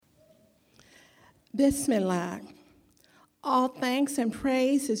Bismillah. All thanks and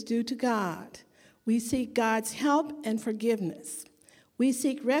praise is due to God. We seek God's help and forgiveness. We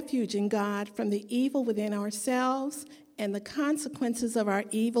seek refuge in God from the evil within ourselves and the consequences of our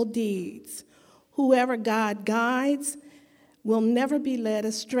evil deeds. Whoever God guides will never be led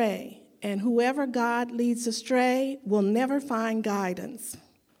astray, and whoever God leads astray will never find guidance.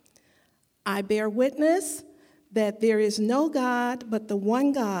 I bear witness that there is no God but the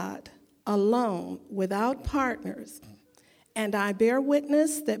one God, alone, without partners. And I bear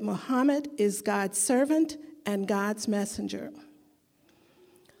witness that Muhammad is God's servant and God's messenger.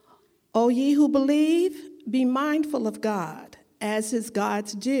 O ye who believe, be mindful of God, as is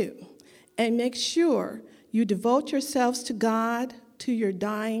God's due, and make sure you devote yourselves to God to your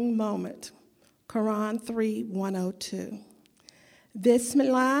dying moment. Quran 3:102.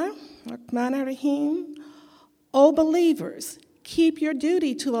 Bismillah ar-Rahman ar-Rahim. O believers, keep your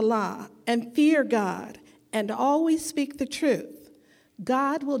duty to Allah and fear God, and always speak the truth.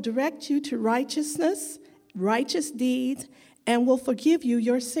 God will direct you to righteousness, righteous deeds, and will forgive you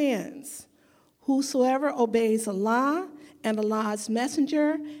your sins. Whosoever obeys Allah and Allah's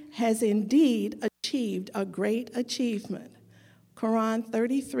messenger has indeed achieved a great achievement. Quran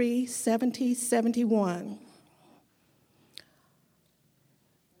 33:70-71.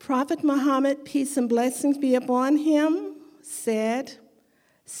 Prophet Muhammad, peace and blessings be upon him, said,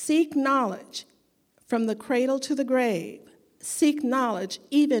 "Seek knowledge from the cradle to the grave. Seek knowledge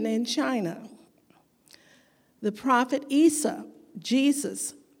even in China." The prophet Isa,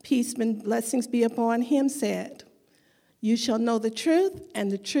 Jesus, peace and blessings be upon him, said, "You shall know the truth, and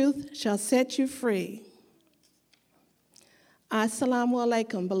the truth shall set you free." Assalamu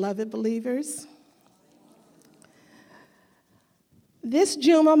alaikum, beloved believers. This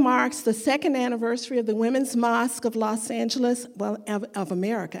Juma marks the second anniversary of the Women's Mosque of Los Angeles, of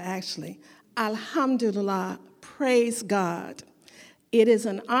America, actually. Alhamdulillah, praise God. It is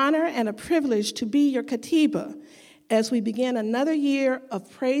an honor and a privilege to be your Khateebah as we begin another year of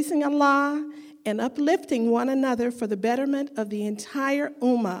praising Allah and uplifting one another for the betterment of the entire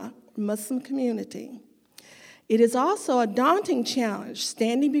Ummah, Muslim community. It is also a daunting challenge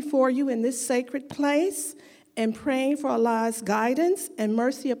standing before you in this sacred place and praying for Allah's guidance and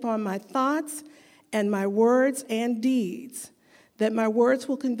mercy upon my thoughts and my words and deeds, that my words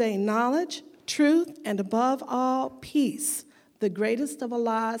will convey knowledge, truth, and above all, peace, the greatest of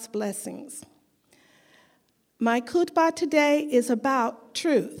Allah's blessings. My khutbah today is about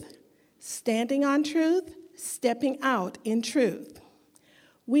truth, standing on truth, stepping out in truth.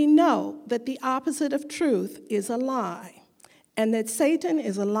 We know that the opposite of truth is a lie, and that Satan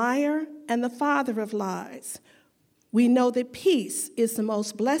is a liar and the father of lies. We know that peace is the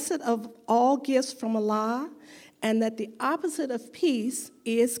most blessed of all gifts from Allah, and that the opposite of peace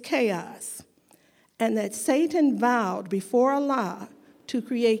is chaos, and that Satan vowed before Allah to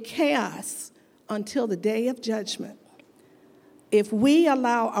create chaos until the day of judgment. If we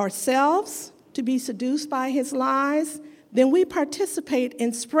allow ourselves to be seduced by his lies, then we participate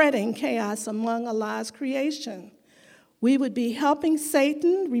in spreading chaos among Allah's creation. We would be helping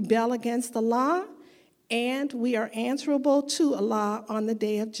Satan rebel against Allah, and we are answerable to Allah on the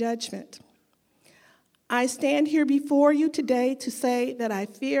day of judgment. I stand here before you today to say that I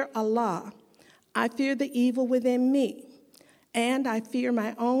fear Allah. I fear the evil within me, and I fear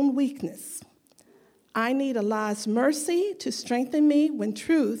my own weakness. I need Allah's mercy to strengthen me when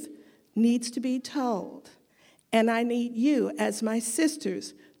truth needs to be told. And I need you, as my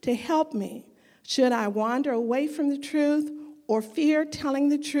sisters, to help me should I wander away from the truth or fear telling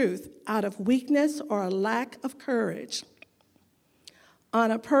the truth out of weakness or a lack of courage.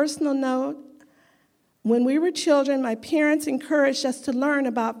 On a personal note, when we were children, my parents encouraged us to learn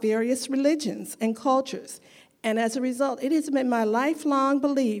about various religions and cultures. And as a result, it has been my lifelong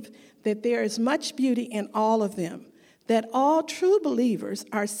belief that there is much beauty in all of them, that all true believers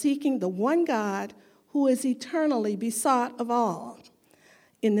are seeking the one God who is eternally besought of all,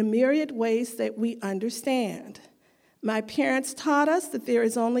 in the myriad ways that we understand. My parents taught us that there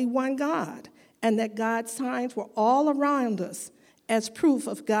is only one God, and that God's signs were all around us as proof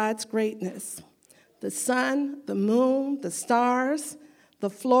of God's greatness. The sun, the moon, the stars, the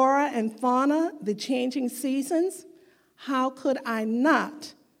flora and fauna, the changing seasons. How could I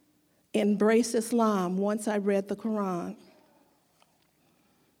not embrace Islam once I read the Quran?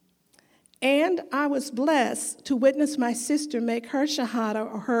 And I was blessed to witness my sister make her shahada,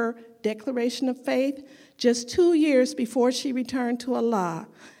 or her declaration of faith, just 2 years before she returned to Allah.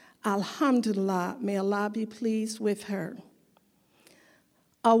 Alhamdulillah, may Allah be pleased with her.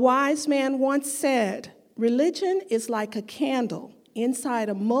 A wise man once said, "Religion is like a candle. inside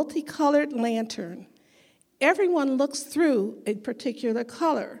a multicolored lantern. Everyone looks through a particular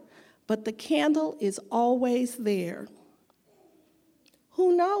color, but the candle is always there.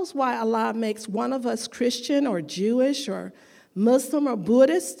 Who knows why Allah makes one of us Christian or Jewish or Muslim or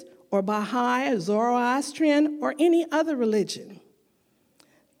Buddhist or Baha'i or Zoroastrian or any other religion?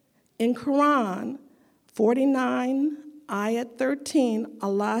 In Quran 49, ayat 13,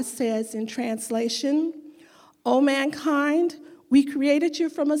 Allah says in translation, "O mankind, we created you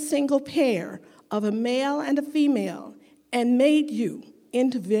from a single pair of a male and a female and made you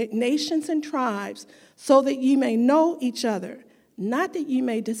into nations and tribes so that you may know each other, not that you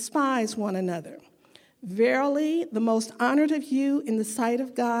may despise one another. Verily, the most honored of you in the sight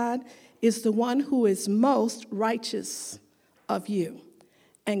of God is the one who is most righteous of you.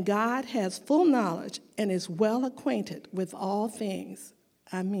 And God has full knowledge and is well acquainted with all things."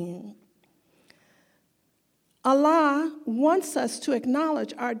 Ameen. Allah wants us to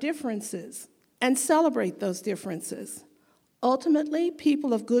acknowledge our differences and celebrate those differences. Ultimately,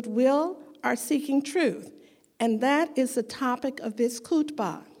 people of goodwill are seeking truth, and that is the topic of this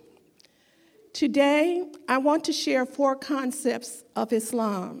khutbah. Today, I want to share 4 concepts of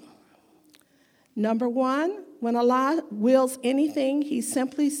Islam. Number 1, when Allah wills anything, he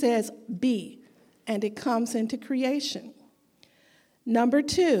simply says, "be," and it comes into creation. Number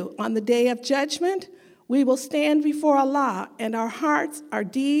 2, on the day of judgment, we will stand before Allah, and our hearts, our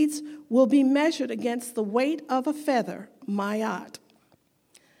deeds, will be measured against the weight of a feather, mayat.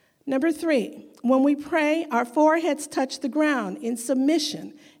 Number 3, when we pray, our foreheads touch the ground in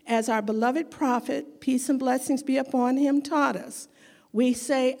submission, as our beloved prophet, peace and blessings be upon him, taught us. We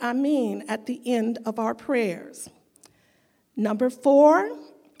say Ameen at the end of our prayers. Number 4,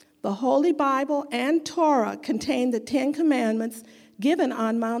 the Holy Bible and Torah contain the 10 commandments given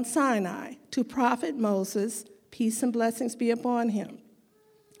on Mount Sinai to Prophet Moses, peace and blessings be upon him.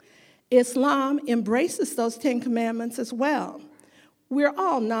 Islam embraces those 10 commandments as well. We're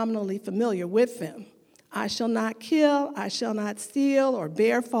all nominally familiar with them. I shall not kill, I shall not steal, or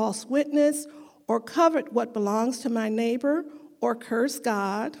bear false witness, or covet what belongs to my neighbor, or curse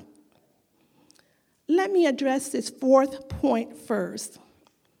God. Let me address this 4th point first.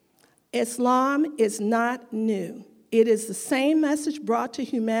 Islam is not new. It is the same message brought to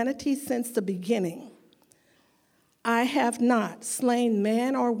humanity since the beginning. I have not slain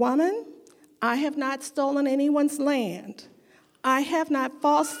man or woman. I have not stolen anyone's land. I have not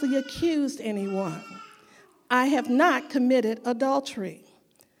falsely accused anyone. I have not committed adultery.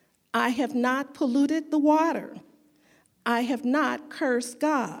 I have not polluted the water. I have not cursed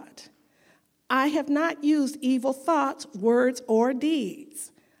God. I have not used evil thoughts, words, or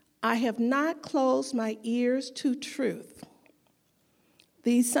deeds. I have not closed my ears to truth.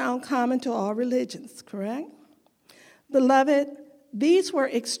 These sound common to all religions, correct? Beloved, these were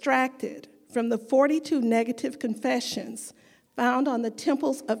extracted from the 42 negative confessions found on the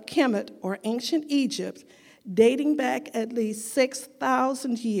temples of Kemet, or ancient Egypt, dating back at least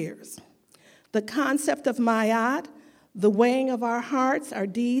 6,000 years. The concept of mayat, the weighing of our hearts, our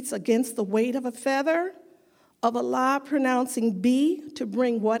deeds against the weight of a feather, of Allah pronouncing be to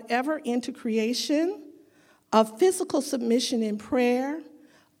bring whatever into creation, of physical submission in prayer,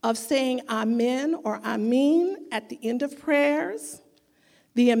 of saying amen or ameen at the end of prayers,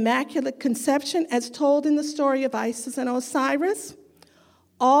 the Immaculate Conception as told in the story of Isis and Osiris.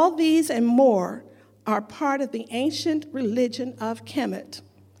 All these and more are part of the ancient religion of Kemet.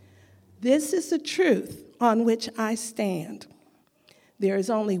 This is the truth on which I stand. There is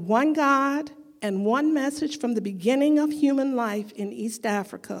only one God and one message from the beginning of human life in East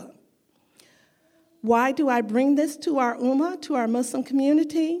Africa. Why do I bring this to our Ummah, to our Muslim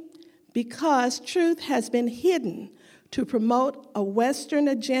community? Because truth has been hidden to promote a Western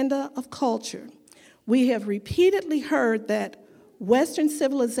agenda of culture. We have repeatedly heard that Western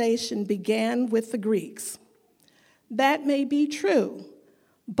civilization began with the Greeks. That may be true,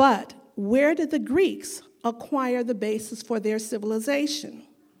 but where did the Greeks acquire the basis for their civilization?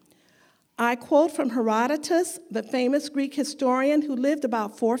 I quote from Herodotus, the famous Greek historian who lived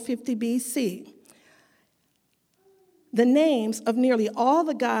about 450 BC. The names of nearly all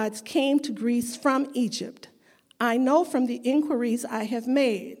the gods came to Greece from Egypt. I know from the inquiries I have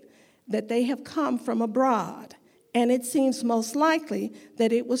made that they have come from abroad, and it seems most likely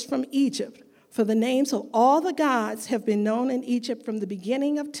that it was from Egypt, for the names of all the gods have been known in Egypt from the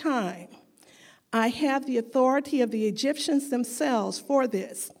beginning of time. I have the authority of the Egyptians themselves for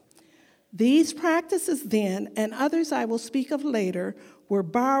this. These practices then, and others I will speak of later, were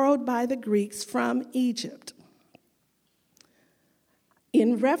borrowed by the Greeks from Egypt.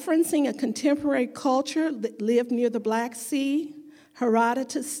 In referencing a contemporary culture that lived near the Black Sea,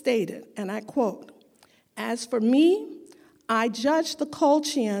 Herodotus stated, and I quote, "As for me, I judge the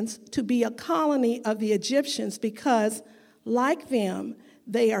Colchians to be a colony of the Egyptians because, like them,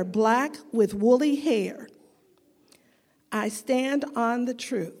 they are black with woolly hair. I stand on the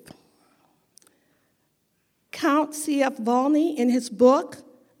truth." Count C.F. Volney, in his book,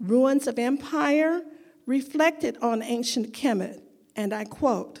 Ruins of Empire, reflected on ancient Kemet, and I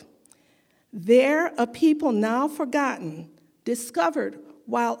quote, "There a people now forgotten, discovered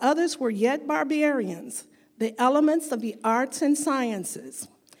while others were yet barbarians, the elements of the arts and sciences,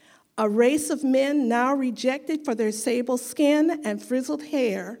 a race of men now rejected for their sable skin and frizzled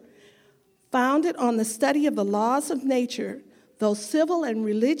hair, founded on the study of the laws of nature, those civil and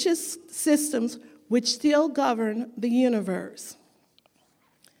religious systems which still govern the universe."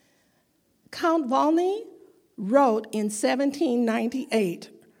 Count Volney wrote in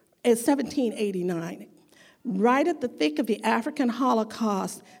 1789, right at the thick of the African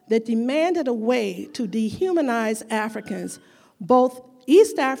Holocaust that demanded a way to dehumanize Africans, both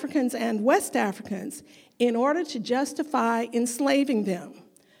East Africans and West Africans, in order to justify enslaving them.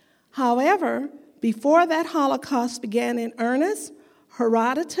 However, before that Holocaust began in earnest,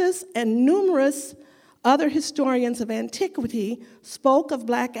 Herodotus and numerous other historians of antiquity spoke of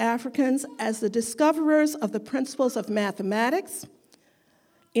Black Africans as the discoverers of the principles of mathematics,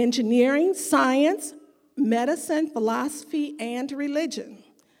 engineering, science, medicine, philosophy, and religion.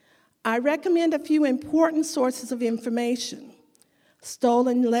 I recommend a few important sources of information: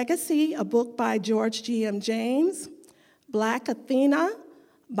 Stolen Legacy, a book by George G.M. James, Black Athena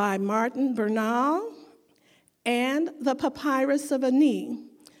by Martin Bernal, and The Papyrus of Ani,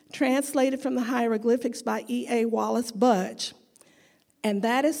 translated from the hieroglyphics by E.A. Wallace Budge. And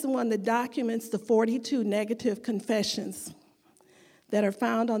that is the one that documents the 42 negative confessions that are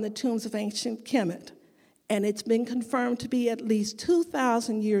found on the tombs of ancient Kemet. And it's been confirmed to be at least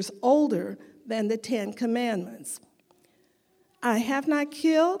 2,000 years older than the 10 Commandments. I have not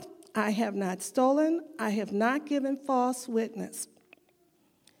killed, I have not stolen, I have not given false witness.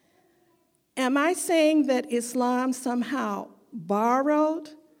 Am I saying that Islam somehow borrowed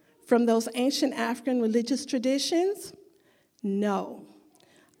from those ancient African religious traditions? No.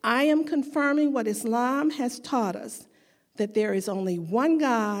 I am confirming what Islam has taught us, that there is only one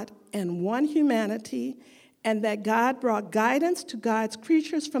God and one humanity, and that God brought guidance to God's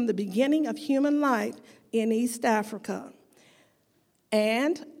creatures from the beginning of human life in East Africa.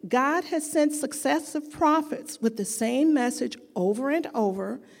 And God has sent successive prophets with the same message over and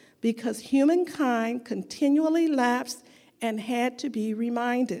over because humankind continually lapsed and had to be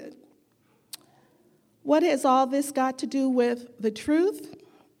reminded. What has all this got to do with the truth?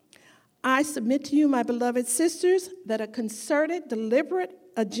 I submit to you, my beloved sisters, that a concerted, deliberate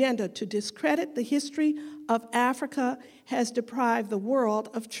agenda to discredit the history of Africa has deprived the world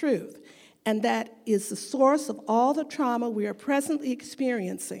of truth, and that is the source of all the trauma we are presently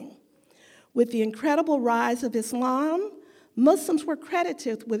experiencing. With the incredible rise of Islam, Muslims were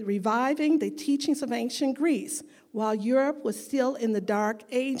credited with reviving the teachings of ancient Greece, while Europe was still in the Dark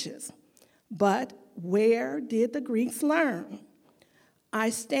Ages. But where did the Greeks learn? I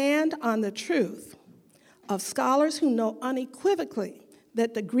stand on the truth of scholars who know unequivocally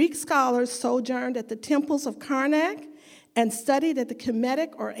that the Greek scholars sojourned at the temples of Karnak and studied at the Kemetic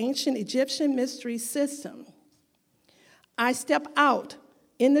or ancient Egyptian mystery system. I step out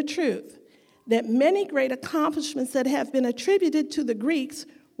in the truth that many great accomplishments that have been attributed to the Greeks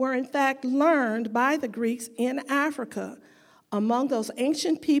were in fact learned by the Greeks in Africa among those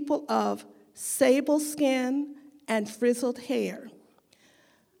ancient people of sable skin and frizzled hair.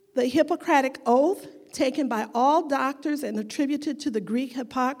 The Hippocratic Oath, taken by all doctors and attributed to the Greek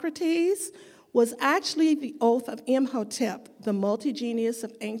Hippocrates, was actually the oath of Imhotep, the multi-genius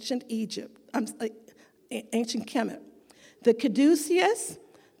of ancient ancient Kemet. The caduceus,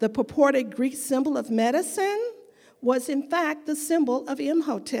 the purported Greek symbol of medicine, was in fact the symbol of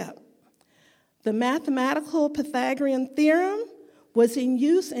Imhotep. The mathematical Pythagorean theorem was in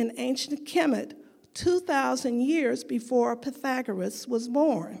use in ancient Kemet 2,000 years before Pythagoras was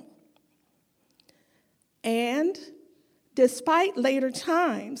born. And despite later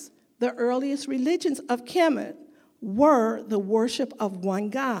times, the earliest religions of Kemet were the worship of one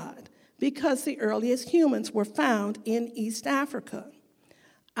God, because the earliest humans were found in East Africa.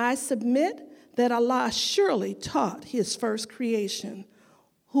 I submit that Allah surely taught his first creation,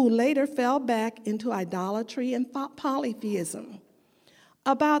 who later fell back into idolatry and polytheism.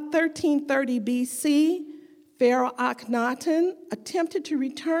 About 1330 BC, Pharaoh Akhenaten attempted to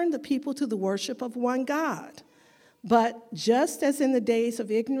return the people to the worship of one God. But just as in the days of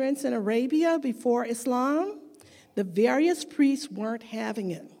ignorance in Arabia before Islam, The various priests weren't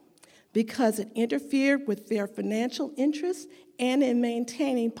having it because it interfered with their financial interests and in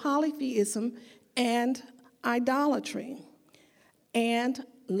maintaining polytheism and idolatry. And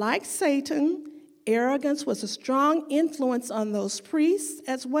like Satan, arrogance was a strong influence on those priests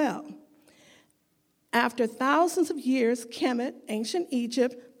as well. After thousands of years, Kemet, ancient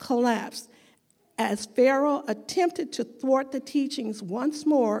Egypt, collapsed as Pharaoh attempted to thwart the teachings once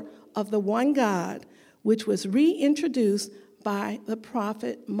more of the one God, which was reintroduced by the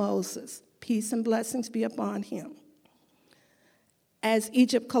prophet Moses. Peace and blessings be upon him. As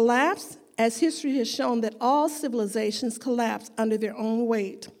Egypt collapsed, as history has shown that all civilizations collapsed under their own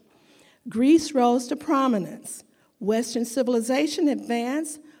weight, Greece rose to prominence. Western civilization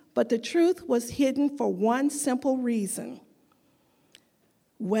advanced, but the truth was hidden for one simple reason.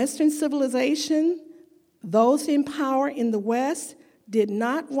 Western civilization, those in power in the West, did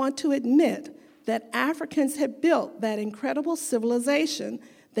not want to admit that Africans had built that incredible civilization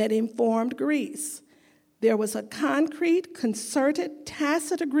that informed Greece. There was a concrete, concerted,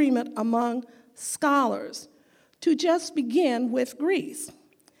 tacit agreement among scholars to just begin with Greece.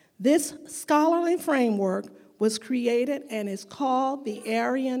 This scholarly framework was created and is called the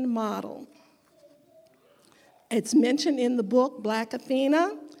Aryan model. It's mentioned in the book Black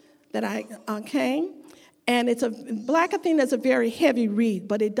Athena that I came, and Black Athena is a very heavy read,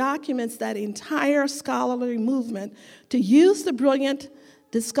 but it documents that entire scholarly movement to use the brilliant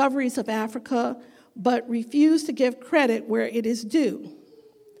discoveries of Africa, but refuse to give credit where it is due.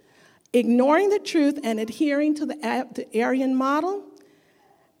 Ignoring the truth and adhering to the Aryan model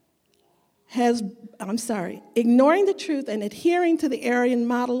ignoring the truth and adhering to the Aryan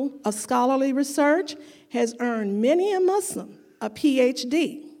model of scholarly research has earned many a Muslim a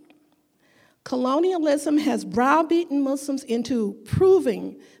PhD. Colonialism has browbeaten Muslims into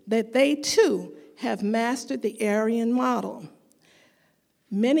proving that they too have mastered the Aryan model.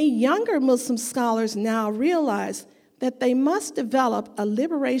 Many younger Muslim scholars now realize that they must develop a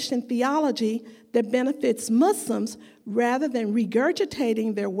liberation theology that benefits Muslims rather than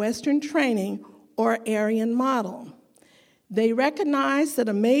regurgitating their Western training or Aryan model. They recognize that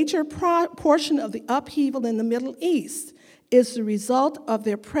a major portion of the upheaval in the Middle East is the result of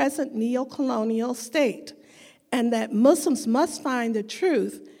their present neo-colonial state, and that Muslims must find the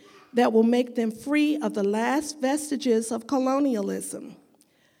truth that will make them free of the last vestiges of colonialism.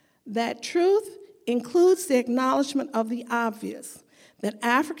 That truth includes the acknowledgement of the obvious, that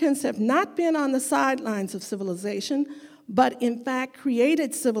Africans have not been on the sidelines of civilization, but in fact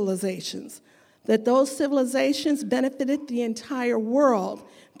created civilizations, that those civilizations benefited the entire world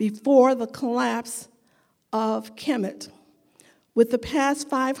before the collapse of Kemet. With the past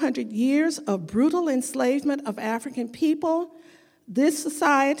 500 years of brutal enslavement of African people, this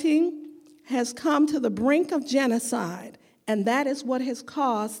society has come to the brink of genocide, and that is what has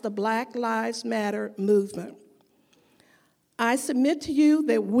caused the Black Lives Matter movement. I submit to you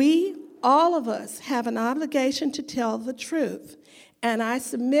that we, all of us, have an obligation to tell the truth, and I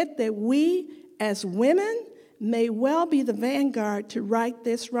submit that we, as women, may well be the vanguard to right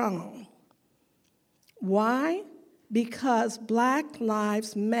this wrong. Why? Because Black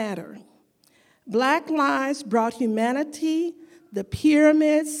lives matter. Black lives brought humanity, the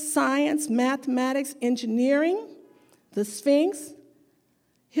pyramids, science, mathematics, engineering, the Sphinx.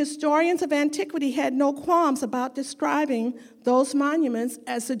 Historians of antiquity had no qualms about describing those monuments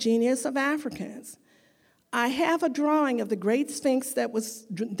as the genius of Africans. I have a drawing of the Great Sphinx that was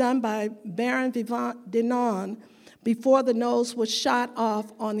done by Baron Denon before the nose was shot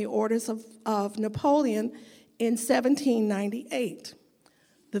off on the orders of Napoleon in 1798.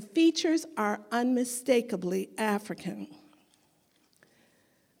 The features are unmistakably African.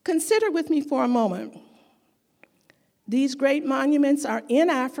 Consider with me for a moment. These great monuments are in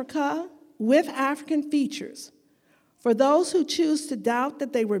Africa with African features. For those who choose to doubt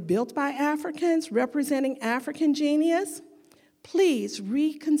that they were built by Africans representing African genius, please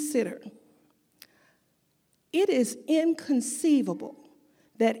reconsider. It is inconceivable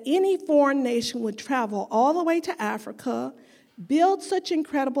that any foreign nation would travel all the way to Africa, build such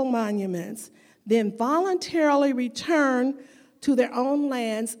incredible monuments, then voluntarily return to their own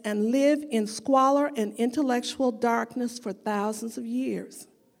lands and live in squalor and intellectual darkness for thousands of years.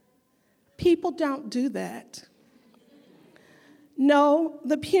 People don't do that. No,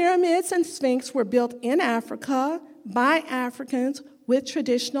 the pyramids and Sphinx were built in Africa by Africans with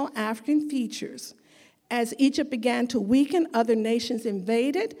traditional African features. As Egypt began to weaken, other nations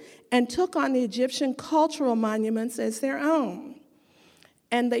invaded and took on the Egyptian cultural monuments as their own.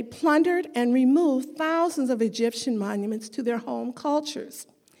 And they plundered and removed thousands of Egyptian monuments to their home cultures.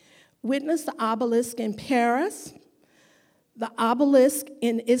 Witness the obelisk in Paris, the obelisk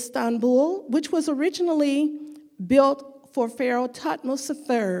in Istanbul, which was originally built for Pharaoh Thutmose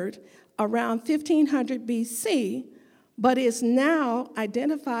III around 1500 BC, but is now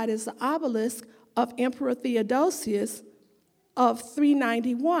identified as the obelisk of Emperor Theodosius of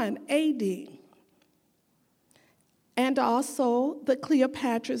 391 AD. And also the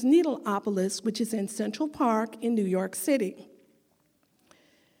Cleopatra's Needle obelisk, which is in Central Park in New York City.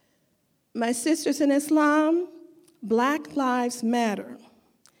 My sisters in Islam, Black lives matter.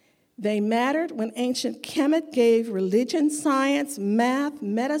 They mattered when ancient Kemet gave religion, science, math,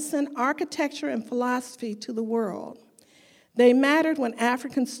 medicine, architecture, and philosophy to the world. They mattered when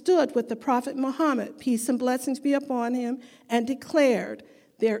Africans stood with the Prophet Muhammad, peace and blessings be upon him, and declared,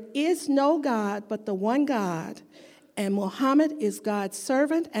 "There is no God but the one God, and Muhammad is God's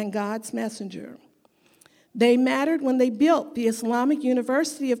servant and God's messenger." They mattered when they built the Islamic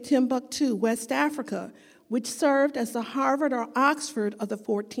University of Timbuktu, West Africa, which served as the Harvard or Oxford of the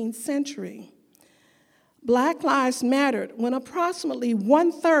 14th century. Black lives mattered when approximately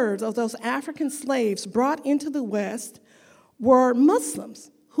 1/3 of those African slaves brought into the West were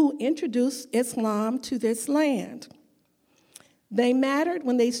Muslims who introduced Islam to this land. They mattered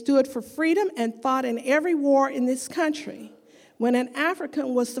when they stood for freedom and fought in every war in this country, when an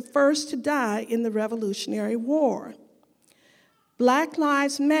African was the first to die in the Revolutionary War. Black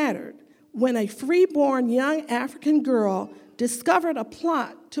lives mattered when a freeborn young African girl discovered a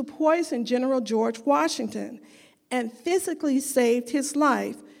plot to poison General George Washington and physically saved his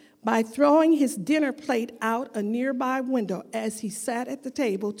life by throwing his dinner plate out a nearby window as he sat at the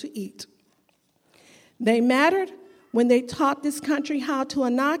table to eat. They mattered when they taught this country how to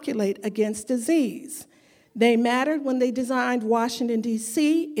inoculate against disease. They mattered when they designed Washington,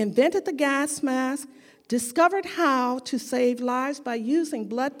 D.C., invented the gas mask, discovered how to save lives by using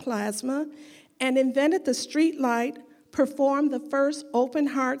blood plasma, and invented the street light, performed the first open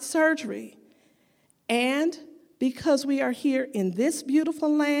heart surgery. And because we are here in this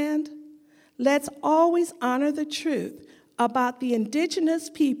beautiful land, let's always honor the truth about the indigenous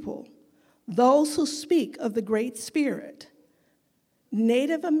people, those who speak of the Great Spirit.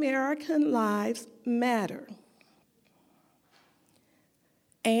 Native American lives matter.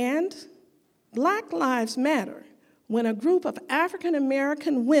 And Black lives matter when a group of African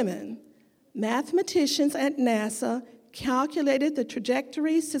American women, mathematicians at NASA, calculated the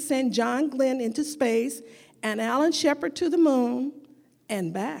trajectories to send John Glenn into space and Alan Shepard to the moon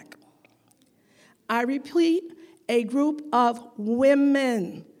and back. I repeat, a group of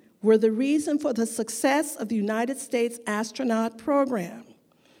women were the reason for the success of the United States astronaut program.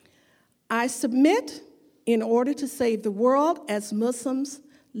 I submit, in order to save the world as Muslims,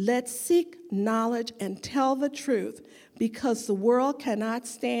 let's seek knowledge and tell the truth, because the world cannot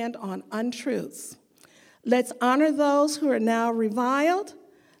stand on untruths. Let's honor those who are now reviled.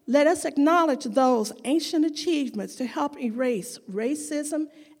 Let us acknowledge those ancient achievements to help erase racism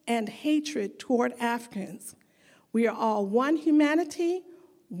and hatred toward Africans. We are all one humanity,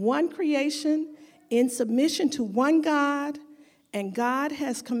 one creation, in submission to one God, and God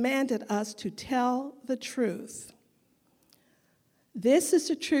has commanded us to tell the truth. This is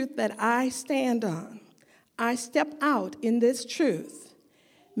the truth that I stand on. I step out in this truth.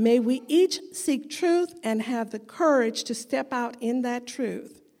 May we each seek truth and have the courage to step out in that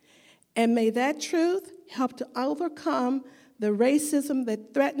truth. And may that truth help to overcome the racism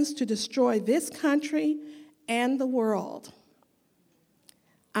that threatens to destroy this country and the world.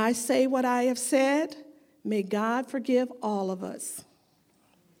 I say what I have said. May God forgive all of us.